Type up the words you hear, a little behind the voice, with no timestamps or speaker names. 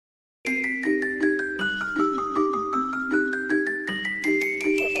Hey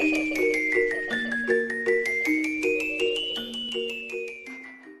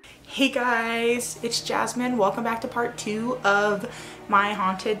guys, it's Jasmine. Welcome back to part 2 of my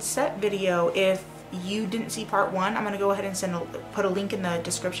haunted set video. If you didn't see part 1, I'm going to go ahead and put a link in the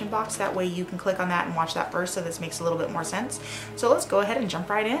description box. That way you can click on that and watch that first, so this makes a little bit more sense. So let's go ahead and jump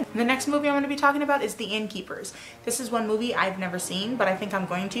right in. The next movie I'm going to be talking about is The Innkeepers. This is one movie I've never seen, but I think I'm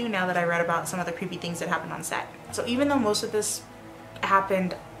going to now that I read about some of the creepy things that happened on set. So even though most of this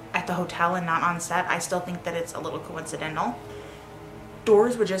happened at the hotel and not on set, I still think that it's a little coincidental.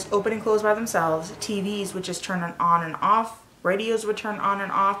 Doors would just open and close by themselves, TVs would just turn on and off, radios would turn on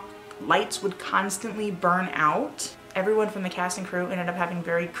and off, lights would constantly burn out. Everyone from the cast and crew ended up having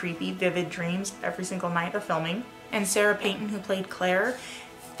very creepy, vivid dreams every single night of filming. And Sarah Payton, who played Claire,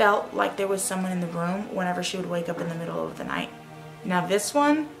 felt like there was someone in the room whenever she would wake up in the middle of the night. Now this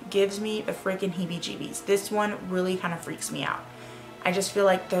one gives me the freaking heebie-jeebies. This one really kind of freaks me out. I just feel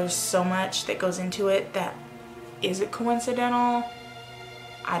like there's so much that goes into it that, is it coincidental?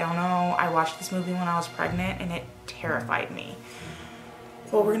 I don't know. I watched this movie when I was pregnant and it terrified me.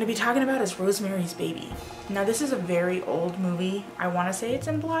 What we're going to be talking about is Rosemary's Baby. Now this is a very old movie. I want to say it's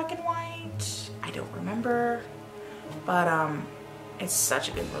in black and white. I don't remember. But it's such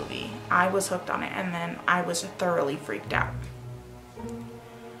a good movie. I was hooked on it and then I was thoroughly freaked out.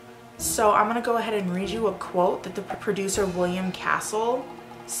 So I'm going to go ahead and read you a quote that the producer William Castle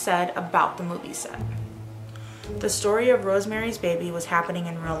said about the movie set. The story of Rosemary's Baby was happening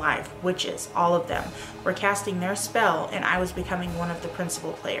in real life. Witches, all of them, were casting their spell and I was becoming one of the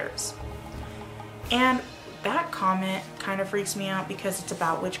principal players. And that comment kind of freaks me out because it's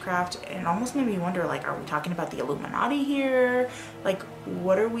about witchcraft and it almost made me wonder, like, are we talking about the Illuminati here? Like,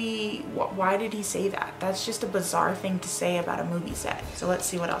 why did he say that? That's just a bizarre thing to say about a movie set. So let's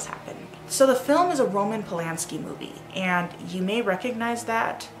see what else happened. So the film is a Roman Polanski movie and you may recognize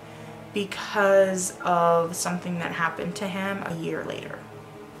that because of something that happened to him a year later.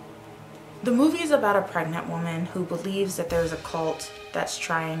 The movie is about a pregnant woman who believes that there's a cult that's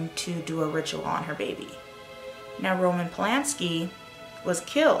trying to do a ritual on her baby. Now Roman Polanski was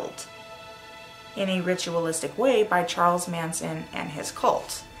killed in a ritualistic way by Charles Manson and his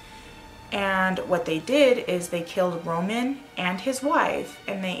cult. And what they did is they killed Roman and his wife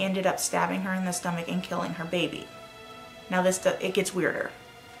and they ended up stabbing her in the stomach and killing her baby. Now it gets weirder.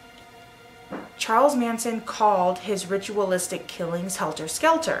 Charles Manson called his ritualistic killings Helter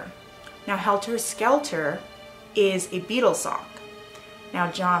Skelter. Now Helter Skelter is a Beatles song.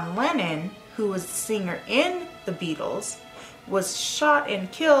 Now John Lennon, who was the singer in the Beatles, was shot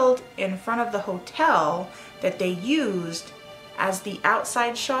and killed in front of the hotel that they used as the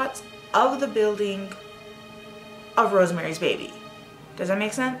outside shots of the building of Rosemary's Baby. Does that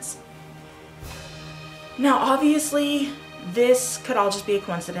make sense? Now obviously this could all just be a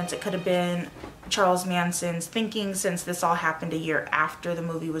coincidence. It could have been Charles Manson's thinking, since this all happened a year after the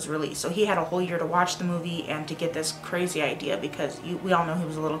movie was released. So he had a whole year to watch the movie and to get this crazy idea because we all know he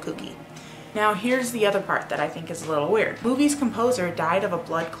was a little kooky. Now here's the other part that I think is a little weird. Movie's composer died of a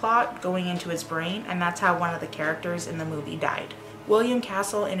blood clot going into his brain, and that's how one of the characters in the movie died. William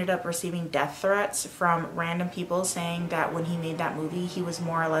Castle ended up receiving death threats from random people saying that when he made that movie, he was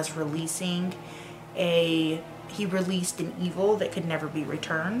more or less released an evil that could never be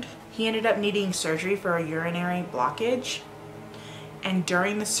returned. He ended up needing surgery for a urinary blockage. And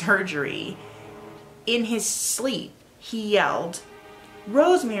during the surgery, in his sleep, he yelled,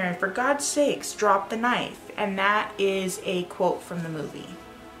 "Rosemary, for God's sakes, drop the knife." And that is a quote from the movie.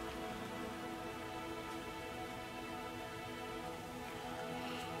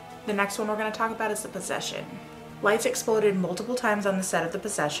 The next one we're going to talk about is The Possession. Lights exploded multiple times on the set of The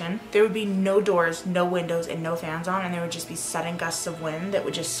Possession. There would be no doors, no windows, and no fans on, and there would just be sudden gusts of wind that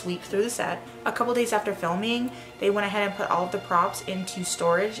would just sweep through the set. A couple days after filming, they went ahead and put all of the props into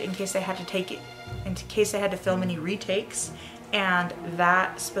storage in case they had to film any retakes. And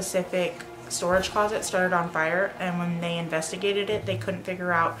that specific storage closet started on fire, and when they investigated it, they couldn't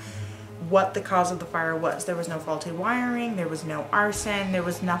figure out what the cause of the fire was. There was no faulty wiring, there was no arson, there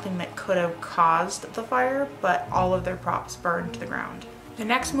was nothing that could have caused the fire, but all of their props burned to the ground. The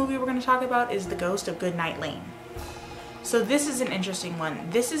next movie we're going to talk about is The Ghost of Goodnight Lane. So this is an interesting one.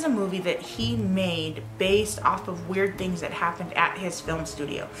 This is a movie that he made based off of weird things that happened at his film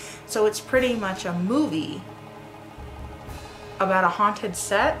studio. So it's pretty much a movie about a haunted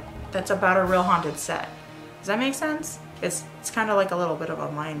set that's about a real haunted set. Does that make sense? It's kind of like a little bit of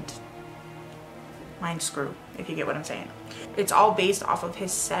a mind screw, if you get what I'm saying. It's all based off of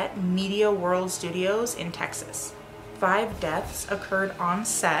his set, Media World Studios in Texas. 5 deaths occurred on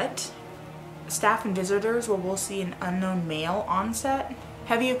set. Staff and visitors will see an unknown male on set.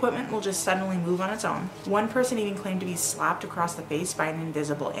 Heavy equipment will just suddenly move on its own. One person even claimed to be slapped across the face by an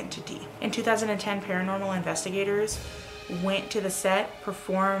invisible entity. In 2010, paranormal investigators went to the set,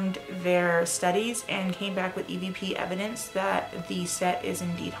 performed their studies, and came back with EVP evidence that the set is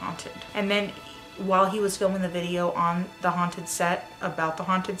indeed haunted. And then while he was filming the video on the haunted set, about the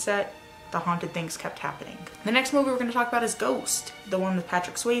haunted set, the haunted things kept happening. The next movie we're going to talk about is Ghost, the one with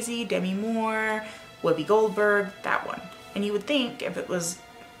Patrick Swayze, Demi Moore, Whoopi Goldberg, that one. And you would think if it was,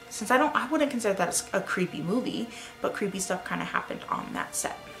 since I wouldn't consider that a creepy movie, but creepy stuff kind of happened on that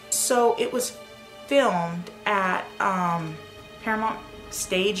set. So it was filmed at Paramount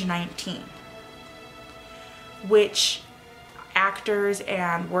Stage 19, which actors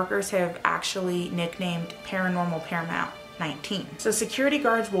and workers have actually nicknamed Paranormal Paramount 19. So security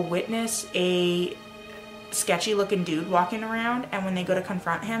guards will witness a sketchy looking dude walking around, and when they go to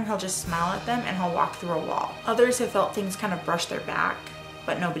confront him, he'll just smile at them and he'll walk through a wall. Others have felt things kind of brush their back,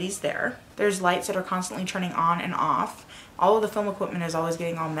 but nobody's there. There's lights that are constantly turning on and off. All of the film equipment is always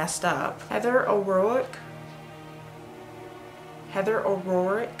getting all messed up. Heather O'Rourke,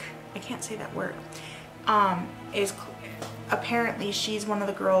 I can't say that word, is apparently she's one of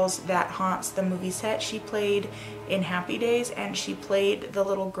the girls that haunts the movie set. She played in Happy Days, and she played the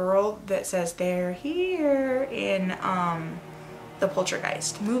little girl that says "they're here" in the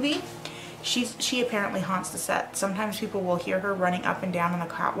Poltergeist movie. She apparently haunts the set. Sometimes people will hear her running up and down on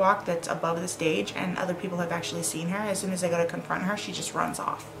the catwalk that's above the stage, and other people have actually seen her. As soon as they go to confront her, she just runs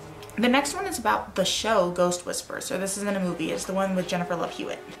off. The next one is about the show Ghost Whisperer. So this isn't a movie, it's the one with Jennifer Love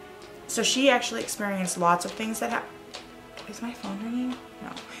Hewitt. So she actually experienced lots of things that is my phone ringing? No.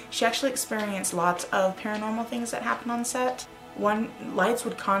 She actually experienced lots of paranormal things that happened on set. Lights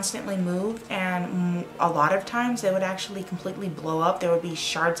would constantly move, and a lot of times they would actually completely blow up. There would be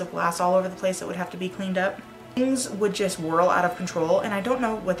shards of glass all over the place that would have to be cleaned up. Things would just whirl out of control, and I don't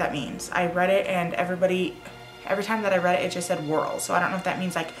know what that means. I read it, and every time that I read it, it just said whirl. So I don't know if that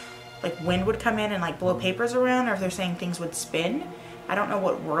means like wind would come in and like blow papers around, or if they're saying things would spin. I don't know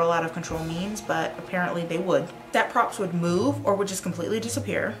what whirl out of control means, but apparently they would. Set props would move or would just completely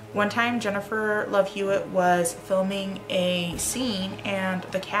disappear. One time Jennifer Love Hewitt was filming a scene, and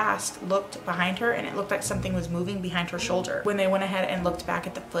the cast looked behind her and it looked like something was moving behind her shoulder. When they went ahead and looked back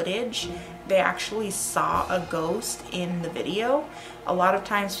at the footage, they actually saw a ghost in the video. A lot of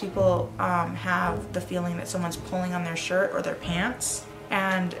times people have the feeling that someone's pulling on their shirt or their pants,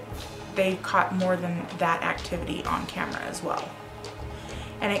 and they caught more than that activity on camera as well.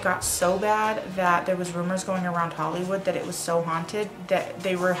 And it got so bad that there was rumors going around Hollywood that it was so haunted that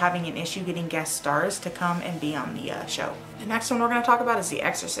they were having an issue getting guest stars to come and be on the show. The next one we're going to talk about is The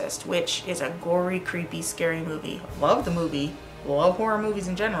Exorcist, which is a gory, creepy, scary movie. Love the movie, love horror movies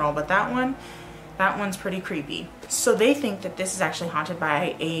in general, but that one's pretty creepy. So they think that this is actually haunted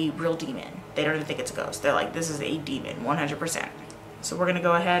by a real demon. They don't even think it's a ghost. They're like, this is a demon, 100%. So we're going to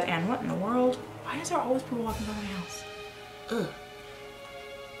go ahead and, what in the world? Why is there always people walking by my house? Ugh.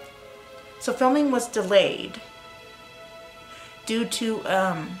 So filming was delayed due to,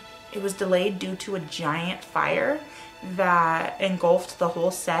 it was delayed due to a giant fire that engulfed the whole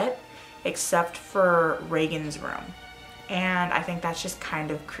set except for Regan's room. And I think that's just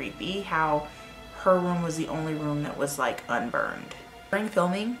kind of creepy how her room was the only room that was like unburned. During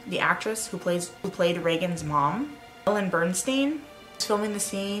filming, the actress who played Regan's mom, Ellen Bernstein, was filming the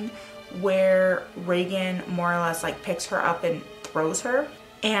scene where Regan more or less like picks her up and throws her,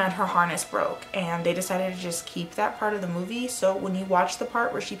 and her harness broke, and they decided to just keep that part of the movie. So when you watch the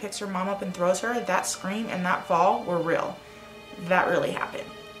part where she picks her mom up and throws her, that scream and that fall were real. That really happened.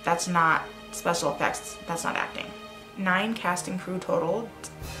 That's not special effects, that's not acting. 9 cast and crew total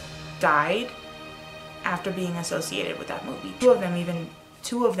died after being associated with that movie. Two of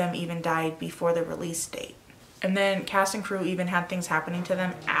them even died before the release date. And then cast and crew even had things happening to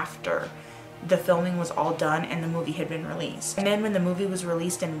them after the filming was all done and the movie had been released. And then when the movie was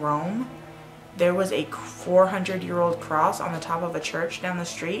released in Rome, there was a 400-year-old cross on the top of a church down the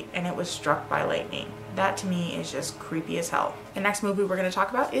street, and it was struck by lightning. That to me is just creepy as hell. The next movie we're going to talk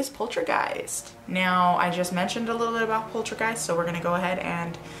about is Poltergeist. Now, I just mentioned a little bit about Poltergeist, so we're going to go ahead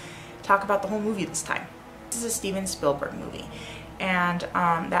and talk about the whole movie this time. This is a Steven Spielberg movie, and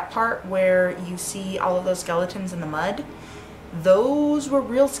that part where you see all of those skeletons in the mud, those were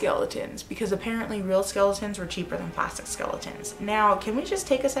real skeletons, because apparently real skeletons were cheaper than plastic skeletons. Now, can we just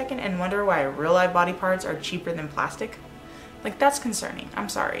take a second and wonder why real live body parts are cheaper than plastic? Like, that's concerning. I'm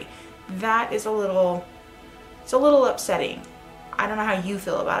sorry. That is it's a little upsetting. I don't know how you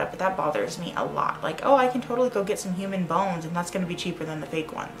feel about it, but that bothers me a lot. Like, oh, I can totally go get some human bones and that's going to be cheaper than the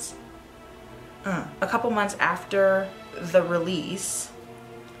fake ones. A couple months after the release,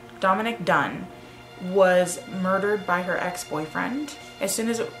 Dominique Dunne was murdered by her ex-boyfriend. As soon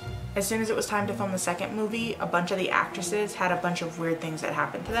as it was time to film the second movie, a bunch of the actresses had a bunch of weird things that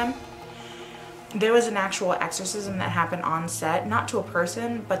happened to them. There was an actual exorcism that happened on set, not to a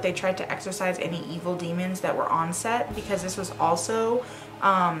person, but they tried to exorcise any evil demons that were on set, because this was also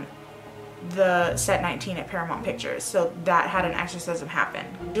the set 19 at Paramount Pictures, so that had an exorcism happen.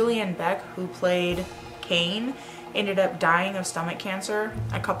 Julianne Beck, who played Cain, ended up dying of stomach cancer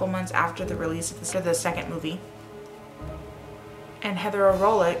a couple months after the release of the second movie. And Heather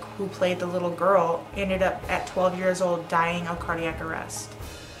O'Rourke, who played the little girl, ended up at 12 years old dying of cardiac arrest.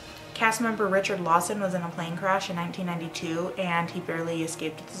 Cast member Richard Lawson was in a plane crash in 1992 and he barely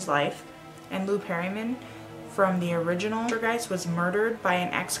escaped with his life. And Lou Perryman from the original Poltergeist was murdered by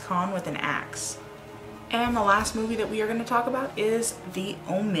an ex-con with an axe. And the last movie that we are going to talk about is The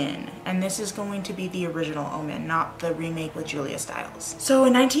Omen. And this is going to be the original Omen, not the remake with Julia Stiles. So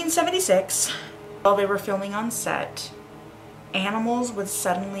in 1976, while they were filming on set, animals would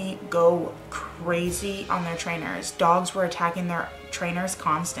suddenly go crazy on their trainers. Dogs were attacking their trainers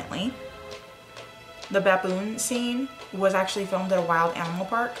constantly. The baboon scene was actually filmed at a wild animal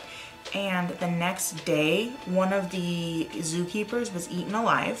park, and the next day one of the zookeepers was eaten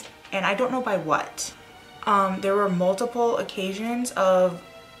alive, and I don't know by what. There were multiple occasions of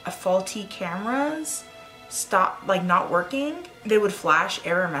faulty cameras not working. They would flash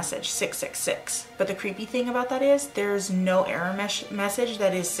error message 666, but the creepy thing about that is there's no error message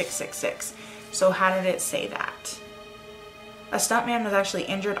that is 666. So how did it say that? A stuntman was actually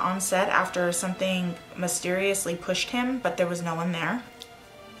injured on set after something mysteriously pushed him, but there was no one there.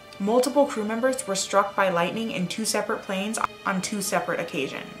 Multiple crew members were struck by lightning in 2 separate planes on 2 separate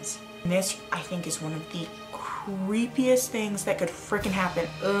occasions. And this, I think, is one of the creepiest things that could freaking happen.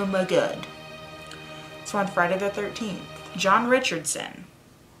 Oh my god. So on Friday the 13th, John Richardson,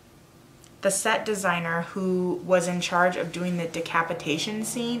 the set designer who was in charge of doing the decapitation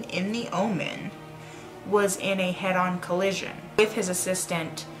scene in The Omen, was in a head-on collision with his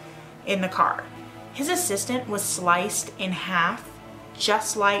assistant in the car. His assistant was sliced in half,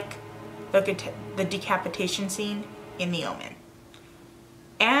 just like the decapitation scene in The Omen.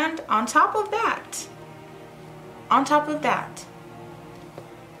 And on top of that,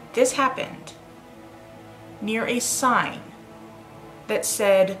 this happened near a sign that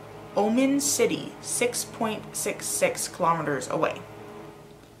said Omen City, 6.66 kilometers away.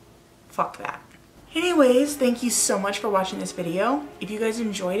 Fuck that. Anyways, thank you so much for watching this video. If you guys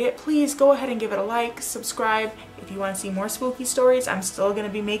enjoyed it, please go ahead and give it a like, subscribe. If you want to see more spooky stories, I'm still going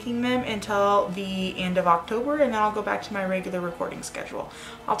to be making them until the end of October, and then I'll go back to my regular recording schedule.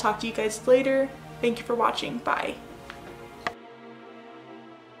 I'll talk to you guys later. Thank you for watching. Bye.